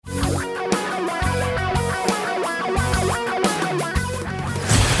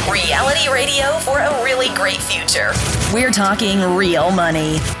radio for a really great future. We're talking real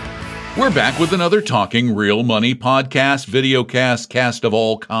money. We're back with another Talking Real Money podcast, videocast, cast of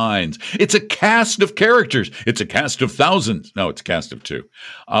all kinds. It's a cast of characters. It's a cast of thousands. No, it's a cast of two.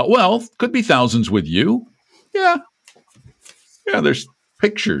 Could be thousands with you. Yeah, there's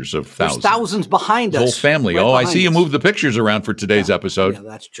pictures of thousands. There's thousands behind us. Whole family. Right I see you moved the pictures around for today's episode. Yeah,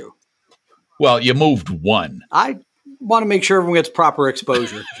 that's true. Well, you moved one. I want to make sure everyone gets proper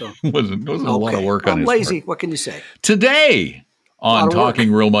exposure. So. It wasn't a lot of work on his lazy. part. What can you say? Today on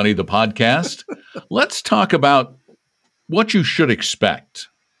Talking Real Money, the podcast, let's talk about what you should expect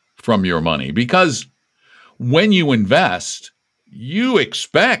from your money. Because when you invest, you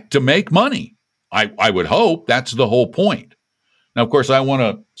expect to make money. I would hope that's the whole point. Now, of course, I want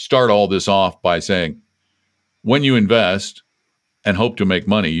to start all this off by saying, when you invest and hope to make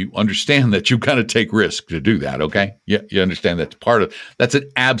money, you understand that you've got to take risk to do that, okay? You understand that's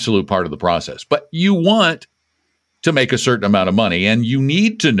an absolute part of the process. But you want to make a certain amount of money, and you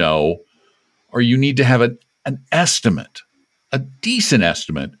need to know, or you need to have an estimate, a decent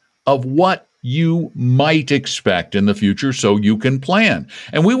estimate of what you might expect in the future so you can plan.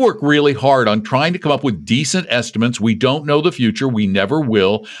 And we work really hard on trying to come up with decent estimates. We don't know the future. We never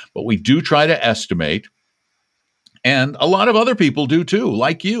will, but we do try to estimate. And a lot of other people do too,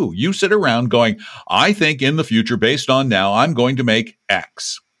 like you. You sit around going, I think in the future, based on now, I'm going to make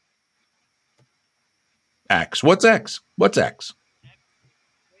X. X. What's X? What's X?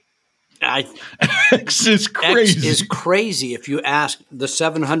 X is crazy. X is crazy if you ask the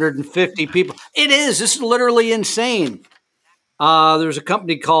 750 people. It is. This is literally insane. There's a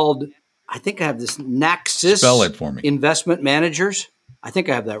company called, I think I have this, Naxis. Spell it for me. Investment Managers. I think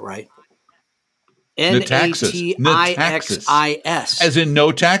I have that right. Natixis. As in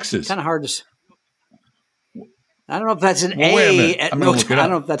no taxes. Kind of hard to say. I don't know if that's an A. I don't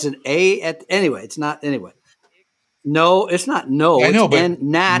know if that's an A. Anyway, it's not. Anyway. No, it's not. No, I know, but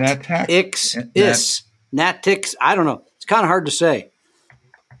Natixis. I don't know. It's kind of hard to say.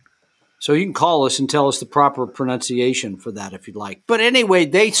 So you can call us and tell us the proper pronunciation for that if you'd like. But anyway,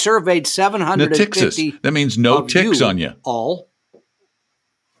 they surveyed 750. Natixis. That means no ticks on you. All.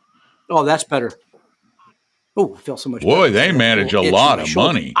 Oh, that's better. Oh, I feel so much better. Boy, they manage a lot of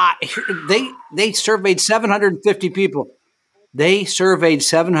money. They surveyed 750 people. They surveyed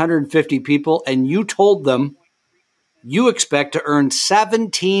 750 people, and you told them you expect to earn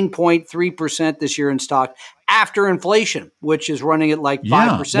 17.3% this year in stock after inflation, which is running at like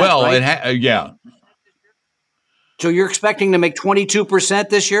 5%. Well, right? So you're expecting to make 22%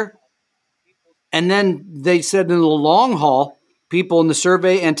 this year? And then they said in the long haul, people in the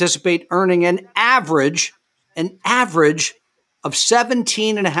survey anticipate earning an average of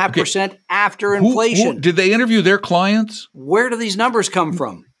 17.5% after inflation. Did they interview their clients? Where do these numbers come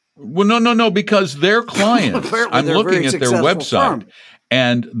from? Well, no, because their clients, I'm looking at their website,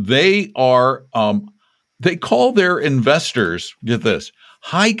 and they are, they call their investors, get this,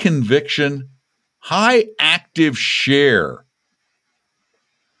 high conviction, high active share,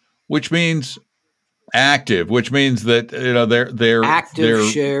 which means that,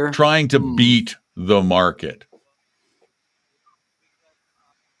 they're trying to beat the market.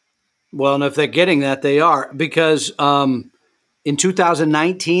 Well, and if they're getting that, they are, because in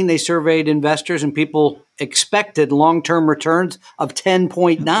 2019, they surveyed investors and people expected long-term returns of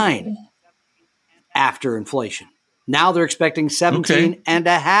 10.9 after inflation. Now they're expecting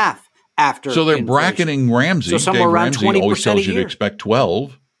 17.5 after So they're inflation. bracketing Ramsey. So somewhere Dave around Ramsey 20% always tells a you to year. expect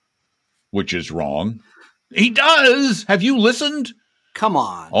 12, which is wrong. He does. Have you listened? Come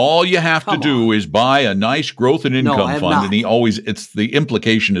on. All you have to do is buy a nice growth and income fund. not. And it's the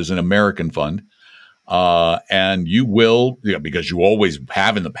implication is an American fund. And you will, because you always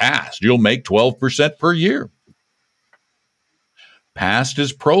have in the past, you'll make 12% per year. Past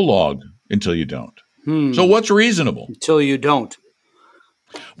is prologue until you don't. So what's reasonable? Until you don't.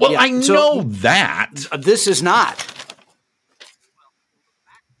 Well, I know that. This is not.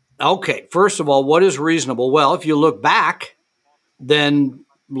 Okay, first of all, what is reasonable? Well, if you look back, then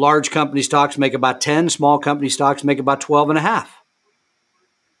large company stocks make about 10, small company stocks make about 12.5.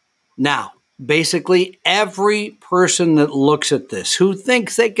 Now, basically, every person that looks at this, who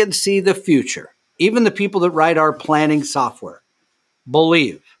thinks they can see the future, even the people that write our planning software,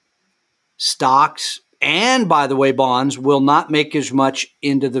 believe stocks and, by the way, bonds will not make as much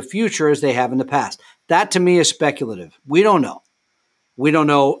into the future as they have in the past. That, to me, is speculative. We don't know. We don't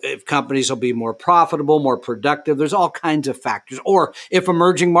know if companies will be more profitable, more productive. There's all kinds of factors. Or if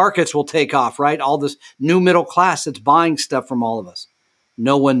emerging markets will take off, right? All this new middle class that's buying stuff from all of us.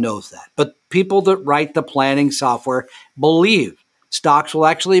 No one knows that. But people that write the planning software believe Stocks will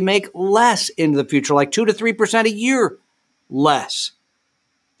actually make less into the future, like 2 to 3% a year less.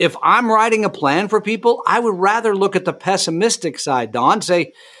 If I'm writing a plan for people, I would rather look at the pessimistic side, Don,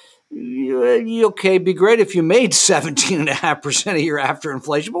 say, okay, be great if you made 17.5% a year after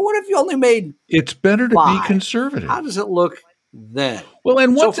inflation, but what if you only made It's better to 5? be conservative. How does it look then? Well,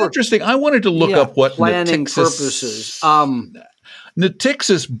 and what's So for interesting, I wanted to look up what planning Natixis purposes.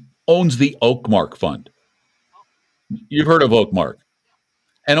 Natixis owns the Oakmark Fund. You've heard of Oakmark.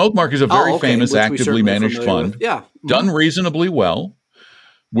 And Oakmark is a very famous, actively managed fund. Yeah. Done reasonably well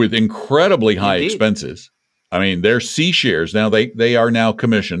with incredibly high Indeed. expenses. I mean, their C shares, now they are now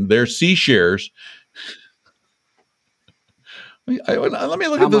commissioned. Their C shares. Let me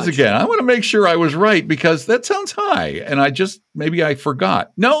look How at this much? again. I want to make sure I was right because that sounds high. And maybe I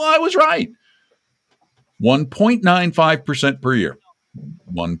forgot. No, I was right. 1.95% per year.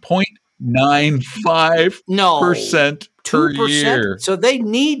 1.95% per 2%. year. So they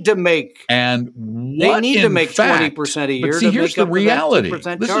need to make And they need to make 20% a year. But see, to here's make the up for that reality.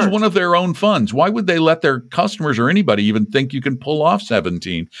 2% This charge. is one of their own funds. Why would they let their customers or anybody even think you can pull off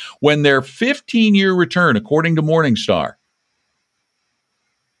 17 when their 15-year return, according to Morningstar,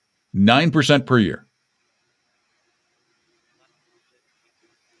 9% per year?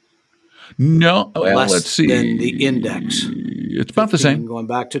 No, well, less let's see. than the index. It's about the same. Going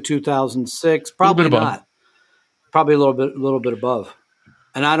back to 2006, probably above. not. Probably a little bit above.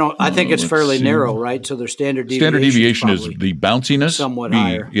 And I think it's let's fairly see. narrow, right? So their standard deviation. Standard deviation is the bounciness. somewhat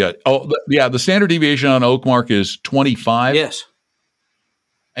higher. Yeah. The standard deviation on Oakmark is 25. Yes.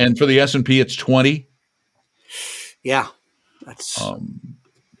 And for the S&P, it's 20. Yeah. That's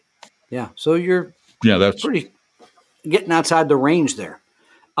yeah. So you're That's pretty getting outside the range there.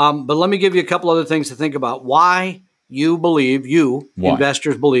 But let me give you a couple other things to think about. Why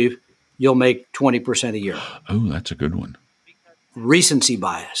investors believe you'll make 20% a year. Oh, that's a good one. Recency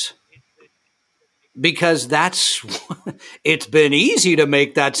bias. Because it's been easy to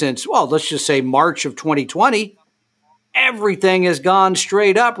make that since, well, let's just say March of 2020. Everything has gone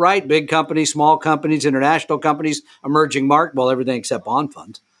straight up, right? Big companies, small companies, international companies, emerging market, well, everything except bond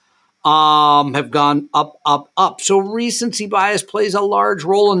funds, have gone up, up, up. So recency bias plays a large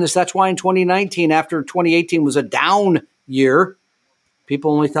role in this. That's why in 2019, after 2018 was a down year,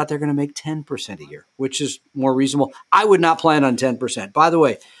 people only thought they're going to make 10% a year, which is more reasonable. I would not plan on 10%. By the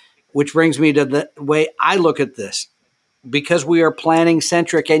way, which brings me to the way I look at this. Because we are planning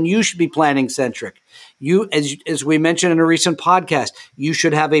centric, and you should be planning centric. You, as we mentioned in a recent podcast, you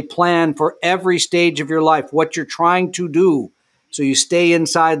should have a plan for every stage of your life, what you're trying to do, so you stay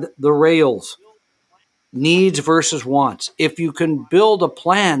inside the rails. Needs versus wants. If you can build a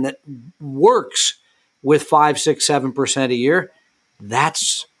plan that works with 5, 6, 7% a year,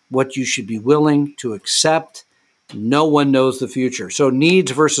 that's what you should be willing to accept. No one knows the future. So needs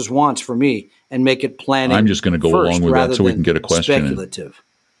versus wants for me, and make it planning. I'm just going to go along with that so we can get a question speculative.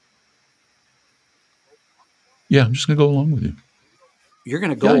 Yeah, I'm just going to go along with you. You're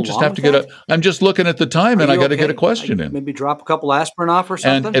going to go I along just have with to that? I'm just looking at the time, and I got to get a question in. Maybe drop a couple aspirin off or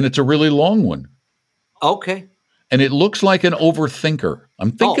something? And it's a really long one. Okay. And it looks like an overthinker.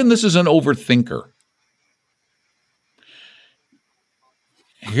 I'm thinking this is an overthinker.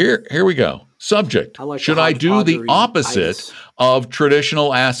 Here we go. Subject. Should I do the opposite of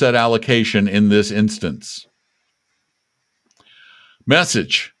traditional asset allocation in this instance?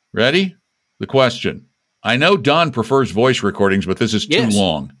 Message. Ready? The question. I know Don prefers voice recordings, but this is too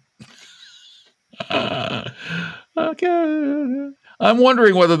long. Okay. I'm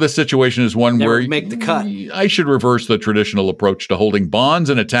wondering whether the situation is one where make the cut. I should reverse the traditional approach to holding bonds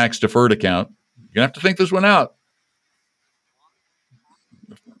in a tax-deferred account. You're going to have to think this one out.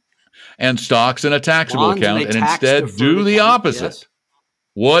 And stocks in a taxable account, and instead do the opposite. Yes.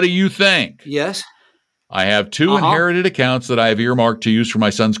 What do you think? Yes. I have 2 inherited accounts that I have earmarked to use for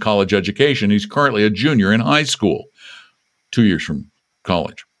my son's college education. He's currently a junior in high school, 2 years from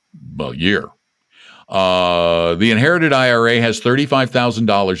college, well, year. The inherited IRA has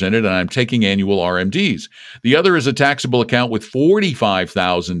 $35,000 in it, and I'm taking annual RMDs. The other is a taxable account with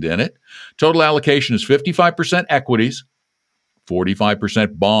 $45,000 in it. Total allocation is 55% equities,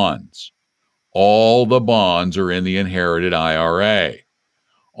 45% bonds. All the bonds are in the inherited IRA.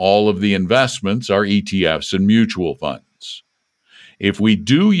 All of the investments are ETFs and mutual funds. If we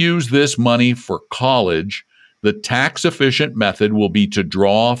do use this money for college, the tax-efficient method will be to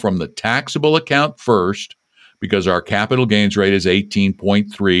draw from the taxable account first, because our capital gains rate is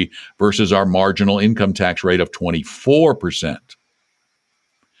 18.3 versus our marginal income tax rate of 24%.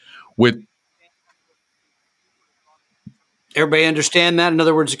 Everybody understand that? In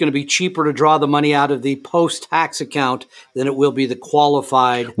other words, it's going to be cheaper to draw the money out of the post-tax account than it will be the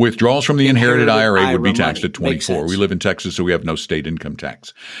qualified. Withdrawals from the inherited IRA would be taxed money. at 24. We live in Texas, so we have no state income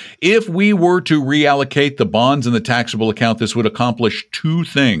tax. If we were to reallocate the bonds in the taxable account, this would accomplish two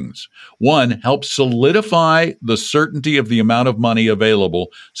things. One, help solidify the certainty of the amount of money available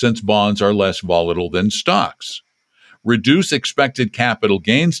since bonds are less volatile than stocks. Reduce expected capital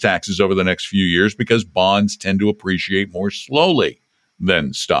gains taxes over the next few years because bonds tend to appreciate more slowly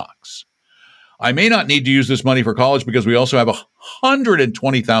than stocks. I may not need to use this money for college because we also have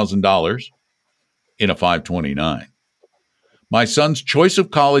 $120,000 in a 529. My son's choice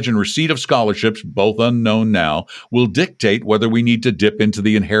of college and receipt of scholarships, both unknown now, will dictate whether we need to dip into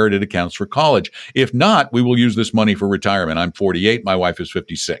the inherited accounts for college. If not, we will use this money for retirement. I'm 48. My wife is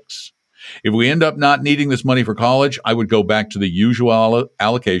 56. If we end up not needing this money for college, I would go back to the usual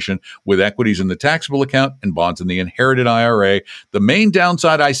allocation with equities in the taxable account and bonds in the inherited IRA. The main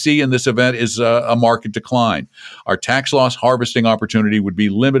downside I see in this event is a market decline. Our tax loss harvesting opportunity would be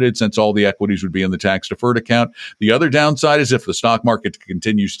limited since all the equities would be in the tax deferred account. The other downside is if the stock market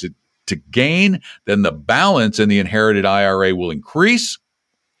continues to gain, then the balance in the inherited IRA will increase,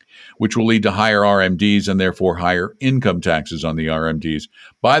 which will lead to higher RMDs and therefore higher income taxes on the RMDs.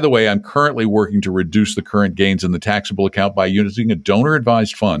 By the way, I'm currently working to reduce the current gains in the taxable account by using a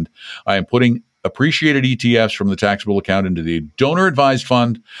donor-advised fund. I am putting appreciated ETFs from the taxable account into the donor-advised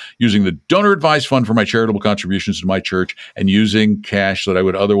fund, using the donor-advised fund for my charitable contributions to my church, and using cash that I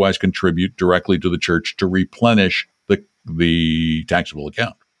would otherwise contribute directly to the church to replenish the taxable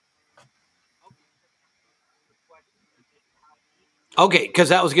account. Okay, because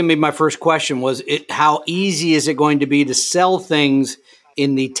that was going to be my first question, was how easy is it going to be to sell things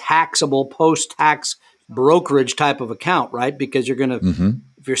in the taxable post-tax brokerage type of account, right? Because you're going to,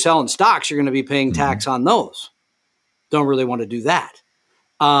 if you're selling stocks, you're going to be paying tax on those. Don't really want to do that.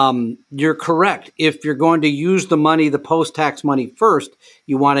 You're correct. If you're going to use the money, the post-tax money first,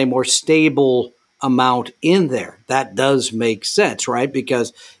 you want a more stable amount in there. That does make sense, right?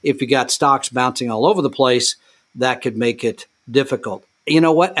 Because if you got stocks bouncing all over the place, that could make it difficult. You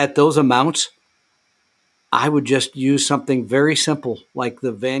know what? At those amounts, I would just use something very simple like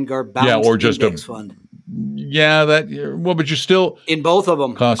the Vanguard Balanced Index Fund. Yeah, but you still in both of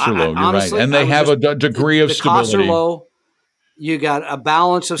them costs are low. You're right, and they have a degree of stability. Costs are low. You got a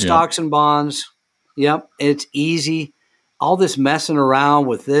balance of stocks and bonds. Yep, it's easy. All this messing around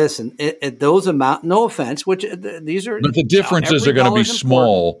with this and at those amounts. No offense, which these are. But the differences are going to be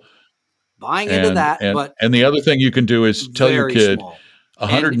small. Buying into that, and the other thing you can do is tell your kid, small.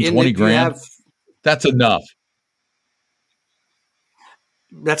 120 grand. That's enough.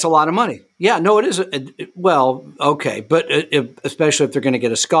 That's a lot of money. Yeah, no, it is. Well, okay, but especially if they're going to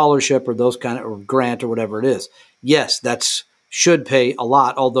get a scholarship or those kind of or grant or whatever it is. Yes, that's should pay a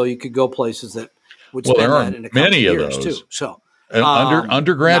lot. Although you could go places that would spend that in a couple many of years those too. So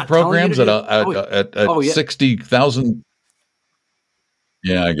undergrad programs at 60,000.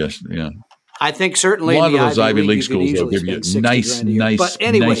 Yeah, I guess. Yeah. I think certainly a lot in the of those Ivy League schools will give you nice big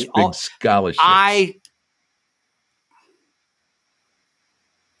scholarships.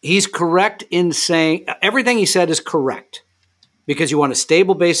 He's correct in saying everything he said is correct because you want a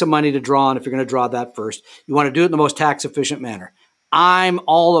stable base of money to draw on if you're going to draw that first. You want to do it in the most tax efficient manner. I'm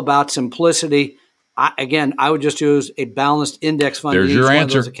all about simplicity. I would just use a balanced index fund. There's your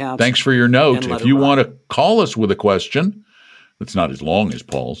answer. Thanks for your note. If you want to call us with a question, it's not as long as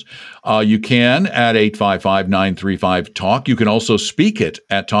Paul's. You can at 855-935-TALK. You can also speak it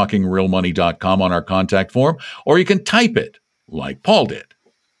at talkingrealmoney.com on our contact form, or you can type it like Paul did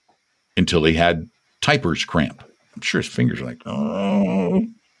until he had typer's cramp. I'm sure his fingers are like, oh,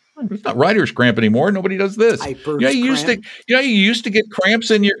 it's not writer's cramp anymore. Nobody does this. You used to get cramps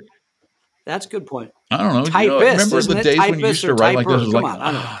in your. That's a good point. I don't know. Remember the days when you used to write like this? It was like,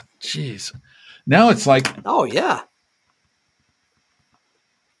 jeez. Now it's like, oh yeah.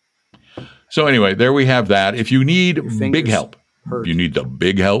 So anyway, there we have that. If you need big help, you need the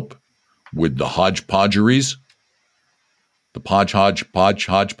big help with the hodgepodgeries, the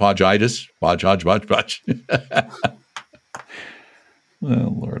hodgepodgeitis.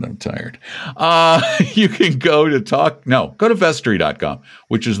 Well, Lord, I'm tired. You can go to Vestory.com,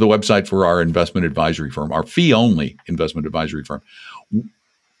 which is the website for our investment advisory firm, our fee-only investment advisory firm.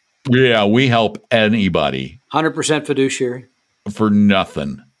 Yeah, we help anybody. 100% fiduciary. For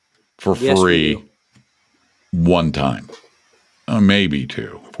nothing. For free, one time, maybe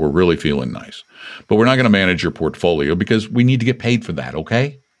two, if we're really feeling nice. But we're not going to manage your portfolio because we need to get paid for that,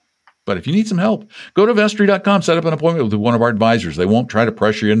 okay? But if you need some help, go to Vestory.com, set up an appointment with one of our advisors. They won't try to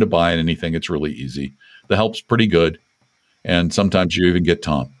pressure you into buying anything. It's really easy. The help's pretty good. And sometimes you even get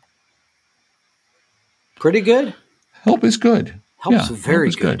Tom. Pretty good. Help is good. Help's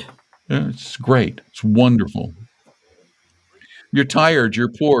very good. Yeah, it's great. It's wonderful. You're tired. You're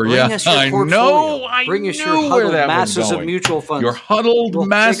poor. Bring us your portfolio. Bring us your huddled masses of mutual funds. Your huddled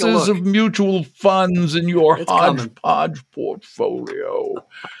masses of mutual funds and your hodgepodge portfolio.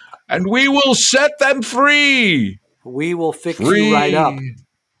 And we will set them free. We will fix you right up.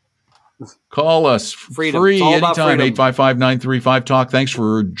 Call us free anytime, 855-935-TALK. Thanks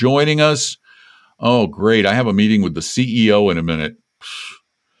for joining us. Oh, great. I have a meeting with the CEO in a minute.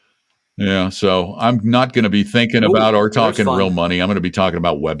 Yeah, so I'm not going to be thinking about or talking real money. I'm going to be talking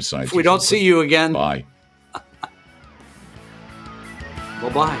about websites. If we don't see you again. Bye.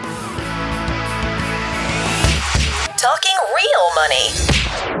 Bye-bye. Talking real money.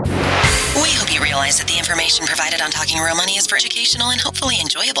 We hope you realize that the information provided on Talking Real Money is for educational and hopefully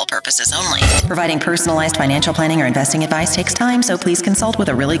enjoyable purposes only. Providing personalized financial planning or investing advice takes time, so please consult with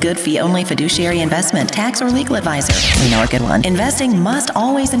a really good fee-only fiduciary investment, tax, or legal advisor. We know a good one. Investing must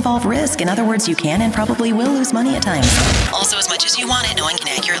always involve risk. In other words, you can and probably will lose money at times. Also, as much as you want it, no one can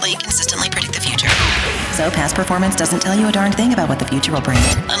accurately, consistently predict the future. So past performance doesn't tell you a darn thing about what the future will bring.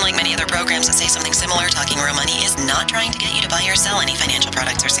 Unlike many other programs that say something similar, Talking Real Money is not trying to get you to buy or sell any financial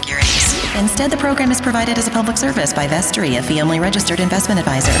products or securities. Instead, the program is provided as a public service by Vestry, a fee-only registered investment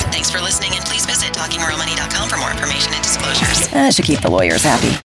advisor. Thanks for listening, and please visit talkingrealmoney.com for more information and disclosures. That should keep the lawyers happy.